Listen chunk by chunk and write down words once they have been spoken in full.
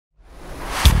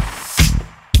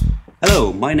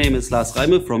Hello, my name is Lars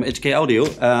from HK Audio,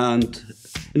 and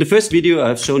in the first video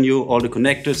I've shown you all the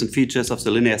connectors and features of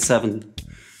the Linear 7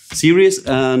 series,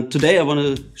 and today I want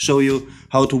to show you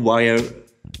how to wire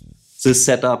this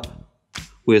setup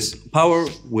with power,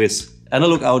 with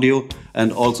analog audio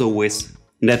and also with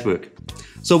network.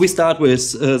 So we start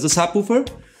with the subwoofer.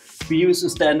 We use a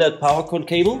standard powerCON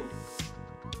cable,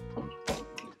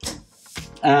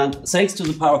 and thanks to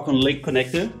the powerCON link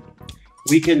connector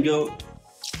we can go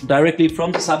directly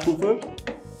from the subwoofer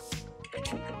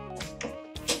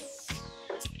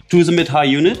to the mid-high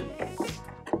unit,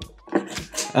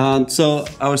 and so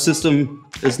our system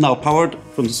is now powered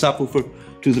from the subwoofer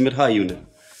to the mid-high unit.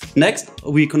 Next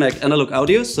we connect analog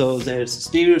audio, so there's a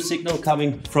stereo signal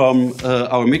coming from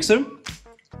our mixer.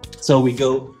 So we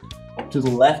go to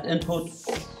the left input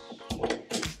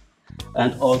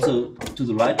and also to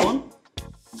the right one,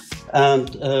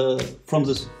 and from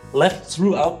this left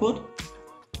through output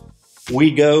we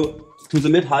go to the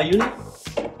mid-high unit,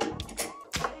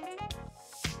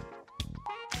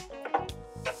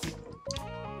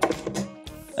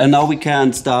 and now we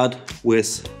can start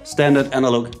with standard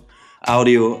analog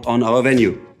audio on our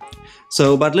venue.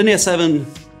 So, but Linear 7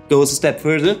 goes a step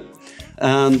further,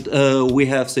 and we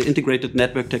have the integrated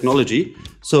network technology.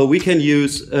 So we can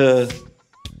use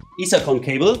Ethercon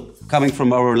cable coming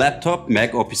from our laptop,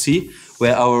 Mac or PC,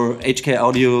 where our HK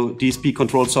Audio DSP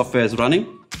control software is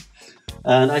running.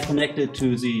 And I connect it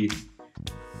to the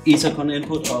Ethercon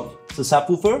input of the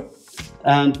subwoofer,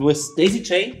 and with daisy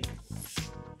chain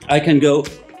I can go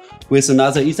with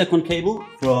another Ethercon cable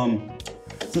from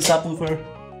the subwoofer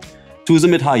to the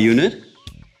mid-high unit.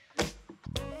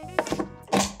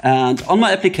 And on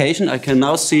my application I can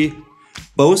now see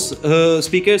both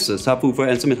speakers, the subwoofer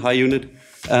and the mid-high unit,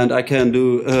 and I can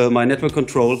do my network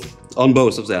control on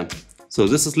both of them. So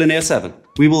this is Linear 7.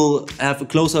 We will have a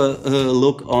closer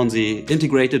look on the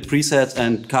integrated presets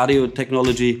and cardio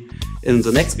technology in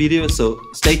the next video, so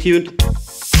stay tuned.